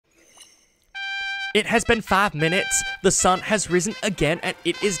It has been 5 minutes. The sun has risen again, and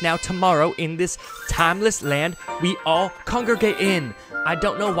it is now tomorrow in this timeless land we all congregate in. I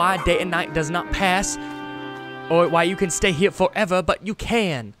don't know why day and night does not pass, or why you can stay here forever, but you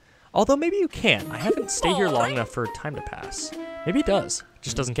can. Although maybe you can't. I haven't stayed here long enough for time to pass. Maybe it does. It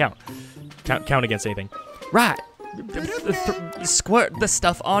just doesn't count. Count against anything. Right. Squirt the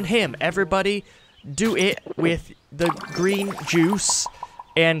stuff on him. Everybody do it with the green juice,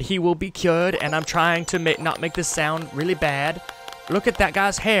 and he will be cured. And I'm trying to not make this sound really bad. Look at that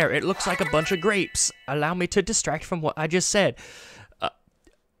guy's hair. It looks like a bunch of grapes. Allow me to distract from what I just said.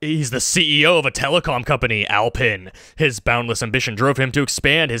 He's the CEO of a telecom company, Alpin. His boundless ambition drove him to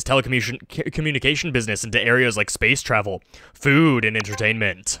expand his telecommunication business into areas like space travel, food, and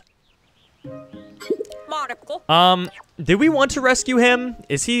entertainment. Did we want to rescue him?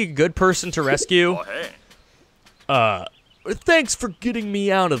 Is he a good person to rescue? Thanks for getting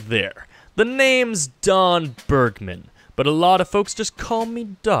me out of there. The name's Don Bergman, but a lot of folks just call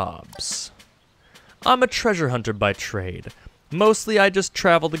me Dobbs. I'm a treasure hunter by trade. Mostly, I just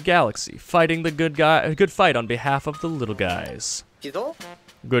travel the galaxy, fighting the good fight on behalf of the little guys.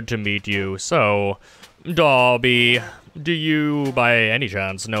 Good to meet you. So, Dobby, do you, by any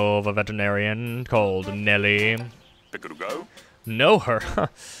chance, know of a veterinarian called Nellie? Know her?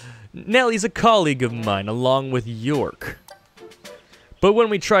 Nellie's a colleague of mine, along with York. But when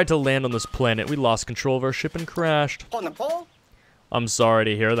we tried to land on this planet, we lost control of our ship and crashed. I'm sorry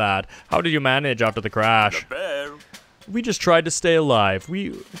to hear that. How did you manage after the crash? We just tried to stay alive.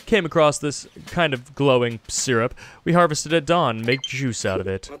 We came across this kind of glowing syrup. We harvested at dawn and make juice out of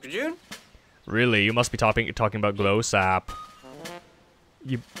it. Really? You must be talking about glow sap.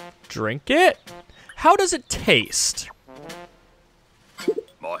 You drink it? How does it taste?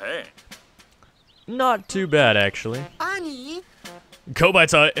 Not too bad, actually.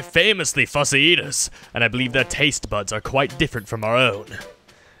 Kobites are famously fussy eaters, and I believe their taste buds are quite different from our own.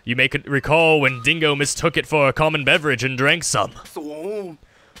 You may recall when Dingo mistook it for a common beverage and drank some.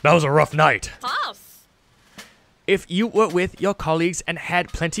 That was a rough night. If you were with your colleagues and had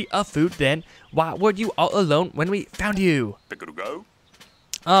plenty of food, then why were you all alone when we found you?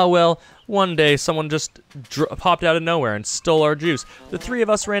 Oh, well, one day someone just popped out of nowhere and stole our juice. The 3 of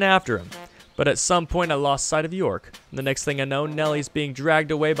us ran after him. But at some point I lost sight of York. And the next thing I know, Nellie's being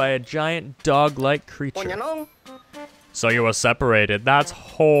dragged away by a giant dog-like creature. So you were separated. That's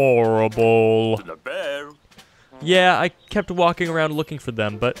horrible. Yeah, I kept walking around looking for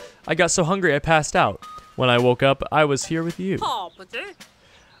them, but I got so hungry I passed out. When I woke up, I was here with you.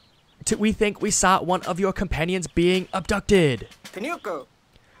 We think we saw one of your companions being abducted. Can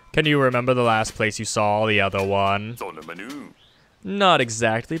you remember the last place you saw the other one? Not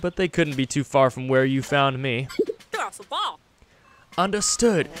exactly, but they couldn't be too far from where you found me.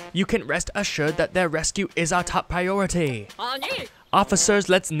 Understood. You can rest assured that their rescue is our top priority. Officers,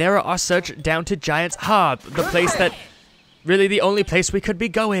 let's narrow our search down to Giant's Heart, the place that... really the only place we could be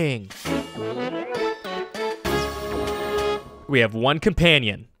going. We have one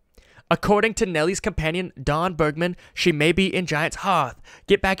companion. According to Nellie's companion, Don Bergman, she may be in Giant's Hearth.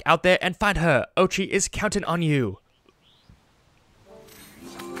 Get back out there and find her. Ochi is counting on you.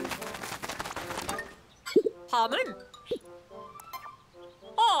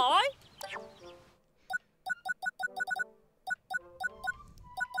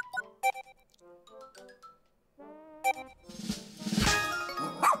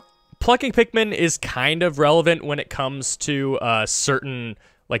 Plucking Pikmin is kind of relevant when it comes to certain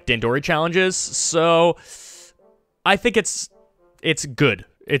like Dandori challenges, so I think it's good.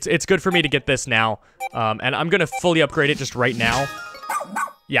 It's good for me to get this now, and I'm gonna fully upgrade it just right now.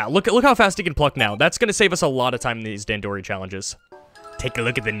 Yeah, look how fast he can pluck now. That's gonna save us a lot of time in these Dandori challenges. Take a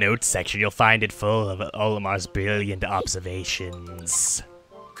look at the notes section. You'll find it full of Olimar's brilliant observations.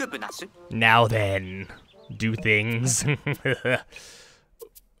 Now then, do things.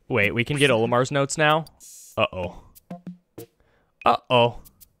 Wait, we can get Olimar's notes now? Uh-oh. Uh-oh.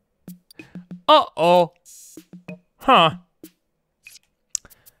 Uh-oh. Huh.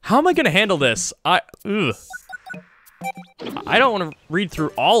 How am I gonna handle this? I don't want to read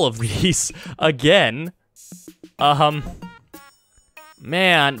through all of these again.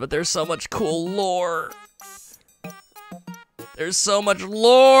 Man, but there's so much cool lore. There's so much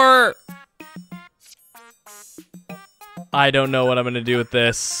lore. I don't know what I'm gonna do with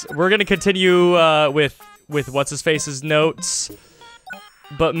this. We're gonna continue with what's-his-face's notes.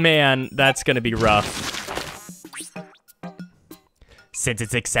 But man, that's gonna be rough. Since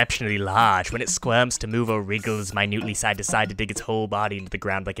it's exceptionally large, when it squirms to move or wriggles minutely side to side to dig its whole body into the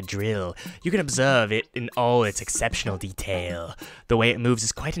ground like a drill, you can observe it in all its exceptional detail. The way it moves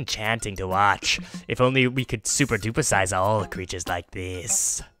is quite enchanting to watch. If only we could super-duper-size all creatures like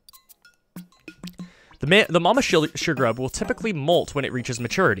this. The mama sugargrub will typically molt when it reaches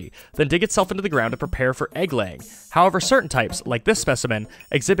maturity, then dig itself into the ground to prepare for egg laying. However, certain types, like this specimen,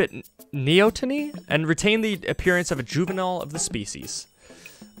 exhibit neoteny and retain the appearance of a juvenile of the species.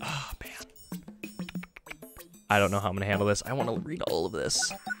 Oh, man. I don't know how I'm going to handle this. I want to read all of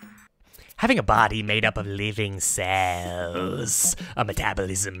this. Having a body made up of living cells, a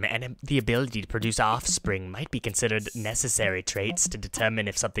metabolism, and the ability to produce offspring might be considered necessary traits to determine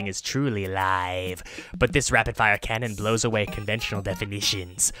if something is truly alive. But this rapid-fire cannon blows away conventional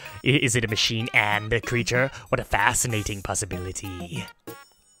definitions. Is it a machine and a creature? What a fascinating possibility.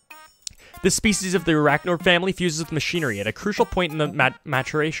 This species of the arachnid family fuses with machinery at a crucial point in the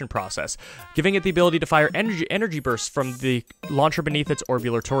maturation process, giving it the ability to fire energy bursts from the launcher beneath its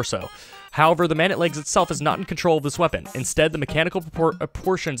orbular torso. However, the man-at-legs itself is not in control of this weapon. Instead, the mechanical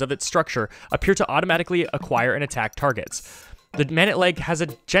portions of its structure appear to automatically acquire and attack targets. The man-at-leg has a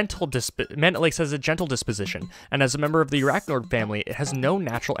gentle disposition, and as a member of the arachnid family, it has no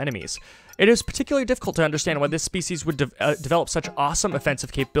natural enemies. It is particularly difficult to understand why this species would develop such awesome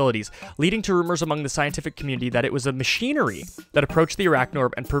offensive capabilities, leading to rumors among the scientific community that it was a machinery that approached the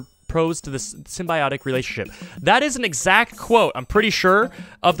arachnid and proposed to this symbiotic relationship. That is an exact quote, I'm pretty sure,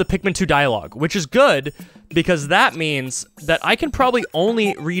 of the Pikmin 2 dialogue, which is good, because that means that I can probably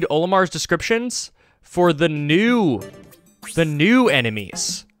only read Olimar's descriptions for the new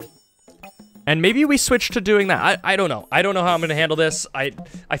enemies. And maybe we switch to doing that. I don't know. I don't know how I'm going to handle this. I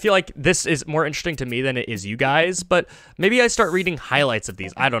feel like this is more interesting to me than it is you guys, but maybe I start reading highlights of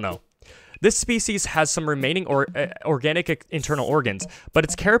these. I don't know. This species has some remaining organic internal organs, but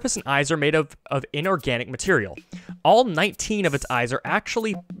its carapace and eyes are made of inorganic material. All 19 of its eyes are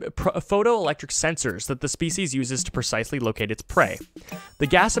actually photoelectric sensors that the species uses to precisely locate its prey. The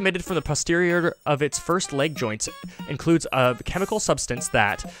gas emitted from the posterior of its first leg joints includes a chemical substance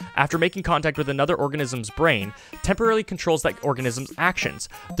that, after making contact with another organism's brain, temporarily controls that organism's actions.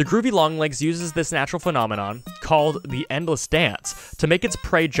 The groovy longlegs uses this natural phenomenon, called the endless dance, to make its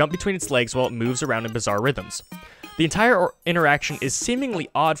prey jump between its legs while it moves around in bizarre rhythms. The entire interaction is seemingly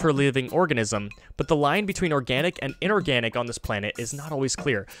odd for a living organism, but the line between organic and inorganic on this planet is not always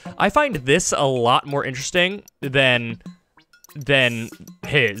clear. I find this a lot more interesting than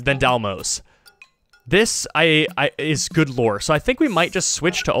Dalmos. This is good lore, so I think we might just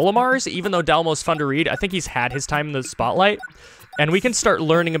switch to Olimar's, even though Dalmo's fun to read. I think he's had his time in the spotlight, and we can start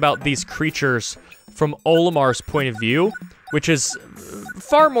learning about these creatures from Olimar's point of view, which is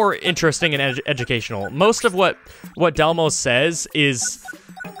far more interesting and educational. Most of what Dalmos says is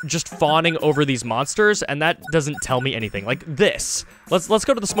just fawning over these monsters, and that doesn't tell me anything. Like this. Let's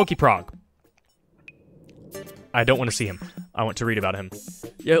go to the Smoky Prog. I don't want to see him. I want to read about him.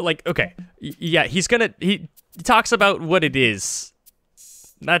 Yeah, like, okay. Yeah, he talks about what it is.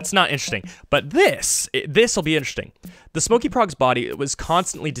 That's not interesting. But this will be interesting. The Smoky Prog's body was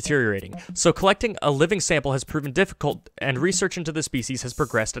constantly deteriorating, so collecting a living sample has proven difficult, and research into the species has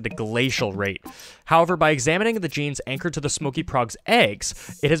progressed at a glacial rate. However, by examining the genes anchored to the Smoky Prog's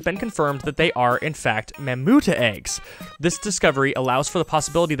eggs, it has been confirmed that they are, in fact, Mammuta eggs. This discovery allows for the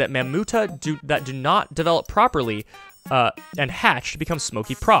possibility that Mammuta that do not develop properly and hatch to become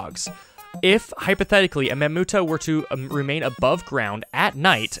Smoky Progs. If, hypothetically, a Mammuta were to remain above ground at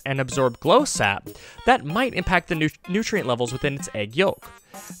night and absorb glow sap, that might impact the nutrient levels within its egg yolk.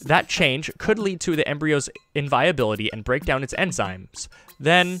 That change could lead to the embryo's inviability and break down its enzymes.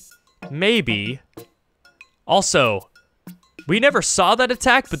 Then, maybe... Also, we never saw that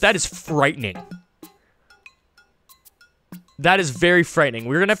attack, but that is frightening. That is very frightening.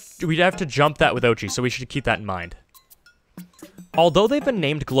 We'd have to jump that with Ochi, so we should keep that in mind. Although they've been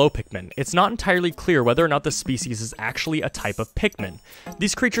named glow Pikmin, it's not entirely clear whether or not the species is actually a type of Pikmin.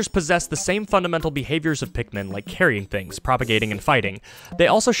 These creatures possess the same fundamental behaviors of Pikmin, like carrying things, propagating, and fighting. They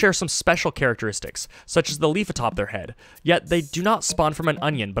also share some special characteristics, such as the leaf atop their head, yet they do not spawn from an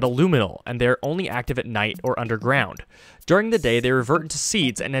onion, but a luminal, and they are only active at night or underground. During the day, they revert into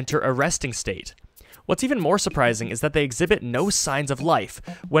seeds and enter a resting state. What's even more surprising is that they exhibit no signs of life.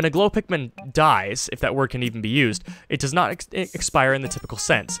 When a glow Pikmin dies, if that word can even be used, it does not expire in the typical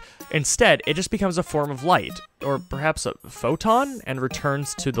sense. Instead, it just becomes a form of light, or perhaps a photon, and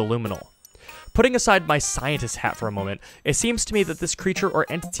returns to the luminal. Putting aside my scientist hat for a moment, it seems to me that this creature or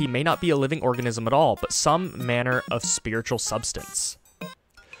entity may not be a living organism at all, but some manner of spiritual substance.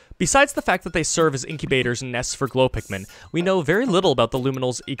 Besides the fact that they serve as incubators and nests for glow Pikmin, we know very little about the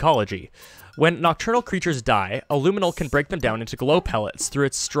luminal's ecology. When nocturnal creatures die, a luminal can break them down into glow pellets through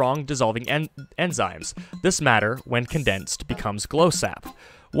its strong dissolving enzymes. This matter, when condensed, becomes glow sap.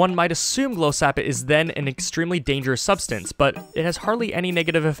 One might assume glow sap is then an extremely dangerous substance, but it has hardly any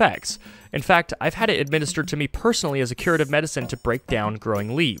negative effects. In fact, I've had it administered to me personally as a curative medicine to break down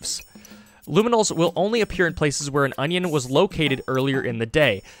growing leaves. Luminals will only appear in places where an onion was located earlier in the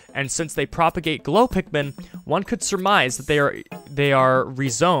day, and since they propagate glow Pikmin, one could surmise that they are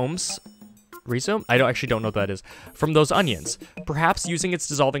rhizomes. Rhizome? I actually don't know what that is. From those onions. Perhaps using its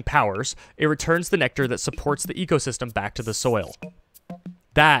dissolving powers, it returns the nectar that supports the ecosystem back to the soil.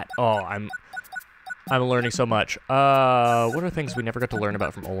 I'm learning so much. What are things we never got to learn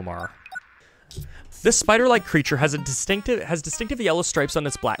about from Olimar? This spider-like creature has distinctive yellow stripes on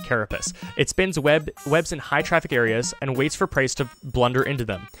its black carapace. It spins webs in high-traffic areas and waits for prey to blunder into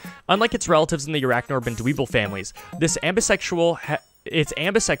them. Unlike its relatives in the Arachnorb and Dweeble families, it's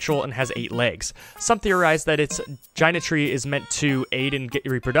ambisexual and has 8 legs. Some theorize that its gynetry is meant to aid in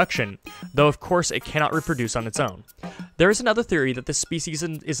reproduction, though of course it cannot reproduce on its own. There is another theory that this species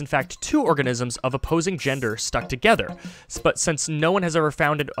is in fact 2 organisms of opposing gender stuck together, but since no one has ever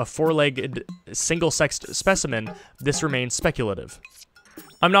found a 4-legged, single-sexed specimen, this remains speculative.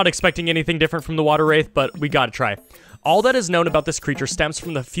 I'm not expecting anything different from the water wraith, but we gotta try. All that is known about this creature stems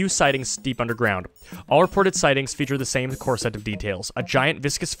from the few sightings deep underground. All reported sightings feature the same core set of details. A giant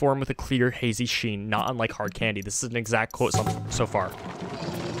viscous form with a clear, hazy sheen, not unlike hard candy. This is an exact quote so far.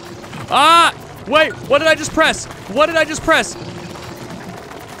 Ah! Wait, what did I just press? What did I just press?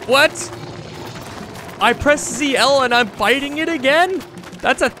 What? I pressed ZL and I'm fighting it again?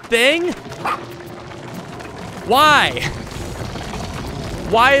 That's a thing? Why?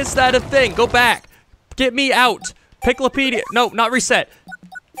 Why is that a thing? Go back. Get me out. Piclopedia. No, not reset.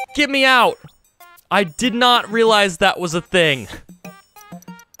 Get me out. I did not realize that was a thing.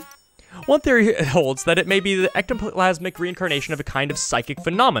 One theory holds that it may be the ectoplasmic reincarnation of a kind of psychic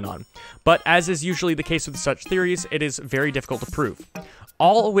phenomenon, but as is usually the case with such theories, it is very difficult to prove.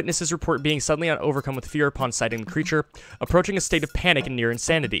 All witnesses report being suddenly overcome with fear upon sighting the creature, approaching a state of panic and near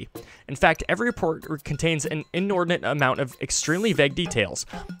insanity. In fact, every report contains an inordinate amount of extremely vague details,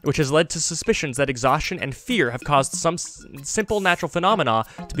 which has led to suspicions that exhaustion and fear have caused some simple natural phenomena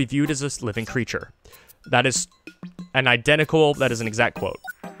to be viewed as a living creature. That is an exact quote.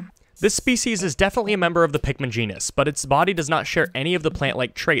 This species is definitely a member of the Pikmin genus, but its body does not share any of the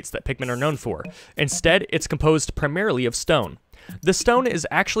plant-like traits that Pikmin are known for. Instead, it's composed primarily of stone. The stone is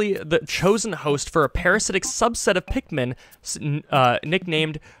actually the chosen host for a parasitic subset of Pikmin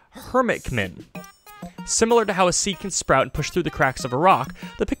nicknamed Hermikmin. Similar to how a seed can sprout and push through the cracks of a rock,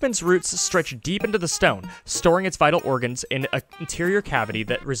 the Pikmin's roots stretch deep into the stone, storing its vital organs in an interior cavity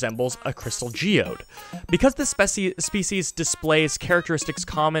that resembles a crystal geode. Because this species displays characteristics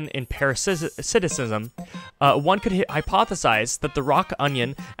common in parasitism, one could hypothesize that the rock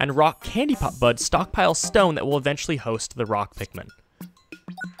onion and rock candy pop bud stockpile stone that will eventually host the rock Pikmin.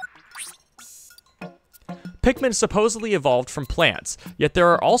 Pikmin supposedly evolved from plants, yet there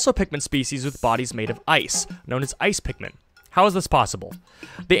are also Pikmin species with bodies made of ice, known as ice Pikmin. How is this possible?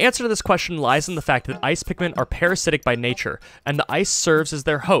 The answer to this question lies in the fact that ice Pikmin are parasitic by nature, and the ice serves as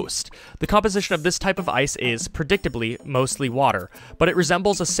their host. The composition of this type of ice is, predictably, mostly water, but it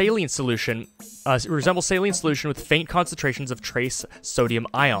resembles a saline solution. With faint concentrations of trace sodium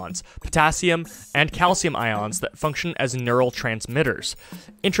ions, potassium, and calcium ions that function as neural transmitters.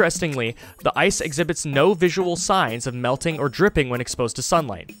 Interestingly, the ice exhibits no visual signs of melting or dripping when exposed to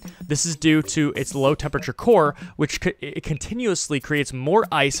sunlight. This is due to its low temperature core, which continuously creates more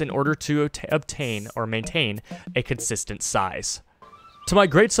ice in order to obtain or maintain a consistent size. To my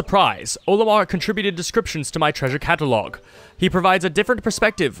great surprise, Olimar contributed descriptions to my treasure catalog. He provides a different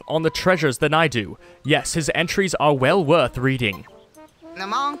perspective on the treasures than I do. Yes, his entries are well worth reading.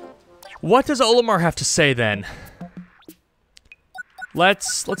 What does Olimar have to say then?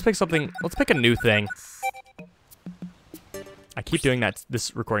 Let's pick something. Let's pick a new thing. I keep doing that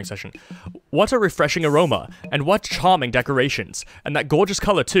this recording session. What a refreshing aroma, and what charming decorations, and that gorgeous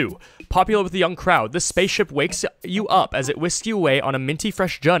color too. Popular with the young crowd, this spaceship wakes you up as it whisks you away on a minty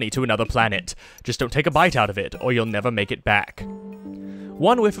fresh journey to another planet. Just don't take a bite out of it, or you'll never make it back.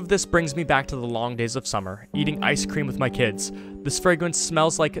 One whiff of this brings me back to the long days of summer, eating ice cream with my kids. This fragrance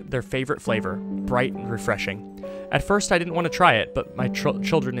smells like their favorite flavor, bright and refreshing. At first I didn't want to try it, but my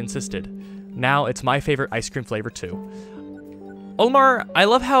children insisted. Now it's my favorite ice cream flavor too. Olimar, I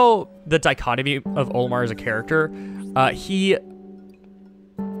love how the dichotomy of Olimar as a character,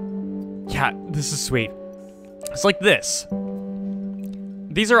 yeah, this is sweet. It's like this.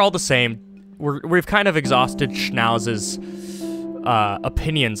 these are all the same. We've kind of exhausted Schnauz's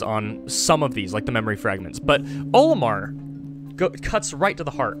opinions on some of these, like the memory fragments. But Olimar cuts right to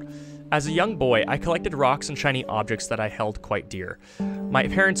the heart. As a young boy, I collected rocks and shiny objects that I held quite dear. My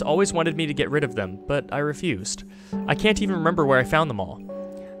parents always wanted me to get rid of them, but I refused. I can't even remember where I found them all.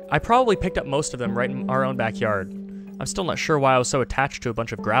 I probably picked up most of them right in our own backyard. I'm still not sure why I was so attached to a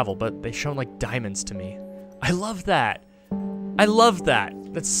bunch of gravel, but they shone like diamonds to me. I love that. I love that.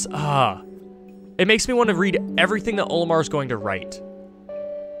 That's, it makes me want to read everything that Olimar is going to write.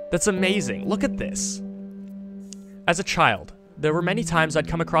 That's amazing. Look at this. As a child, there were many times I'd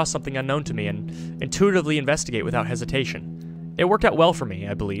come across something unknown to me and intuitively investigate without hesitation. It worked out well for me,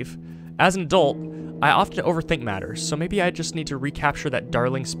 I believe. As an adult, I often overthink matters, so maybe I just need to recapture that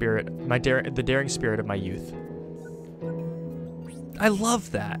darling spirit, the daring spirit of my youth. I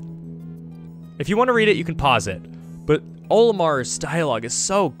love that. If you want to read it, you can pause it. But Olimar's dialogue is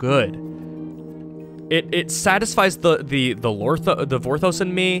so good. It satisfies the Vorthos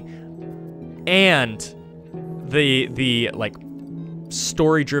in me, and the like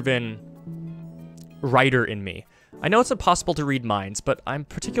story-driven writer in me. I know it's impossible to read minds, but I'm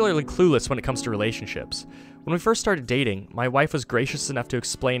particularly clueless when it comes to relationships. When we first started dating, my wife was gracious enough to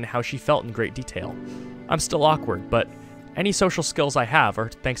explain how she felt in great detail. I'm still awkward, but any social skills I have are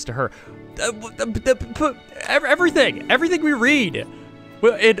thanks to her. Everything we read, in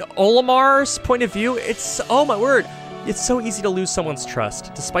Olimar's point of view, it's, oh my word, it's so easy to lose someone's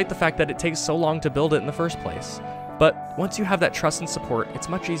trust, despite the fact that it takes so long to build it in the first place. But once you have that trust and support, it's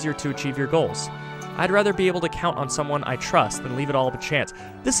much easier to achieve your goals. I'd rather be able to count on someone I trust than leave it all up to chance.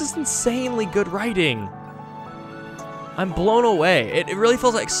 This is insanely good writing. I'm blown away. It really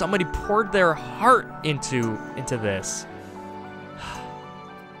feels like somebody poured their heart into this.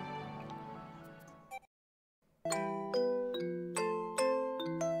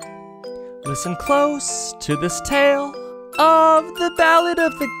 Listen close to this tale of the ballad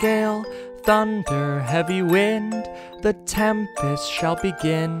of the gale. Thunder, heavy wind, the tempest shall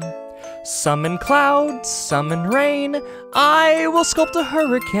begin. Some in clouds, some in rain, I will sculpt a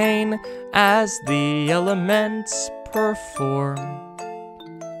hurricane as the elements perform.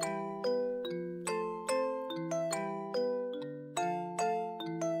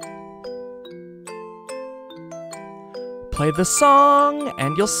 Play the song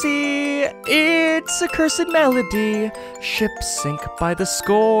and you'll see it's a cursed melody. Ships sink by the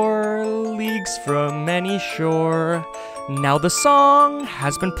score, leagues from any shore. Now the song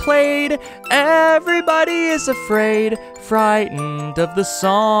has been played, everybody is afraid, frightened of the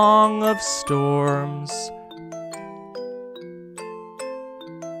song of storms.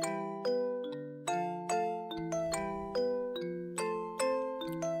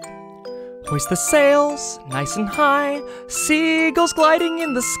 Hoist the sails, nice and high, seagulls gliding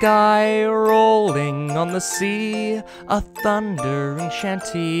in the sky, rolling on the sea, a thundering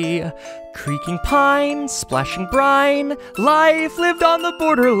chantey. Creaking pine, splashing brine, life lived on the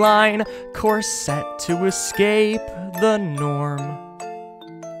borderline, course set to escape the norm.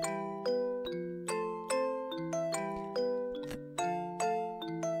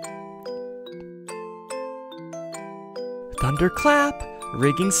 Thunderclap,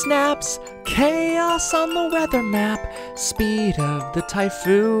 rigging snaps, chaos on the weather map, speed of the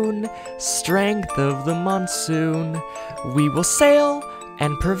typhoon, strength of the monsoon. We will sail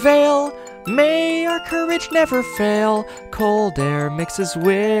and prevail, may our courage never fail, cold air mixes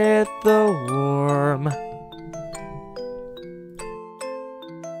with the warm.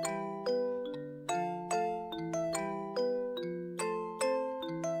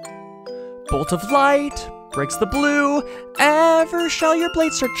 Bolt of light breaks the blue, ever shall your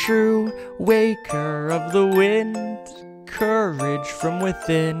blades start true, waker of the wind, courage from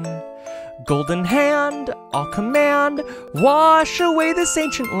within. Golden hand, I'll command, wash away this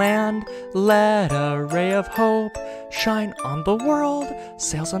ancient land, let a ray of hope shine on the world,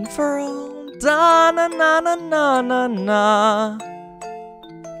 sails unfurled, da-na-na-na-na-na-na.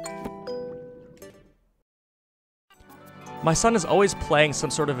 My son is always playing some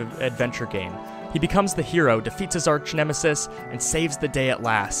sort of adventure game. He becomes the hero, defeats his arch nemesis, and saves the day at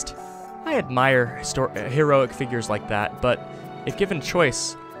last. I admire heroic figures like that, but if given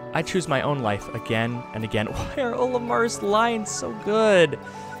choice, I choose my own life again and again. Why are Olimar's lines so good?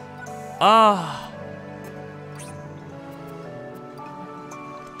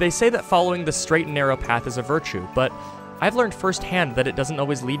 They say that following the straight and narrow path is a virtue, but I've learned firsthand that it doesn't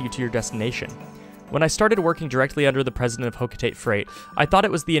always lead you to your destination. When I started working directly under the president of Hocotate Freight, I thought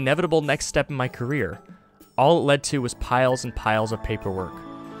it was the inevitable next step in my career. All it led to was piles and piles of paperwork.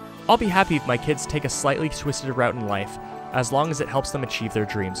 I'll be happy if my kids take a slightly twisted route in life, as long as it helps them achieve their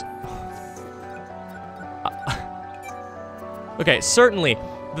dreams. Okay, certainly,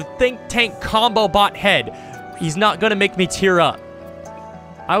 the think tank combo bot head, he's not gonna make me tear up.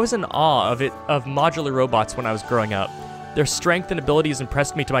 I was in awe of modular robots when I was growing up. Their strength and abilities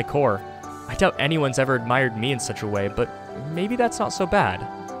impressed me to my core. I doubt anyone's ever admired me in such a way, but maybe that's not so bad.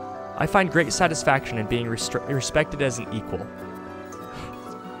 I find great satisfaction in being respected as an equal.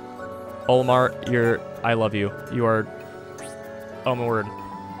 Olimar, I love you. You are, oh my word.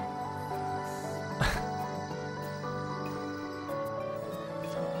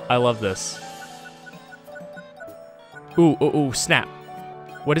 I love this. Ooh, snap.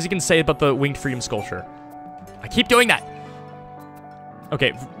 What is he gonna say about the winged freedom sculpture? I keep doing that.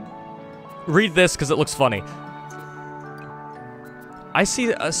 Okay, read this because it looks funny. I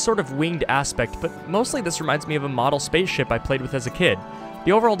see a sort of winged aspect, but mostly this reminds me of a model spaceship I played with as a kid.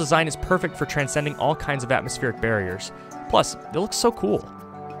 The overall design is perfect for transcending all kinds of atmospheric barriers. Plus, it looks so cool.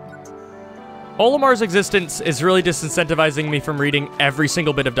 Olimar's existence is really disincentivizing me from reading every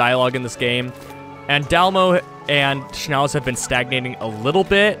single bit of dialogue in this game, and Dalmo and Schnauz have been stagnating a little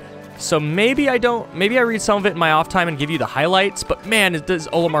bit, so maybe I read some of it in my off time and give you the highlights, but man, does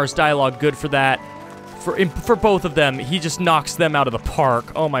Olimar's dialogue good for that. For both of them, he just knocks them out of the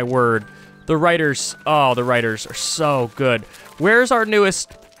park. Oh my word. The writers are so good. Where's our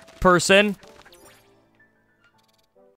newest person?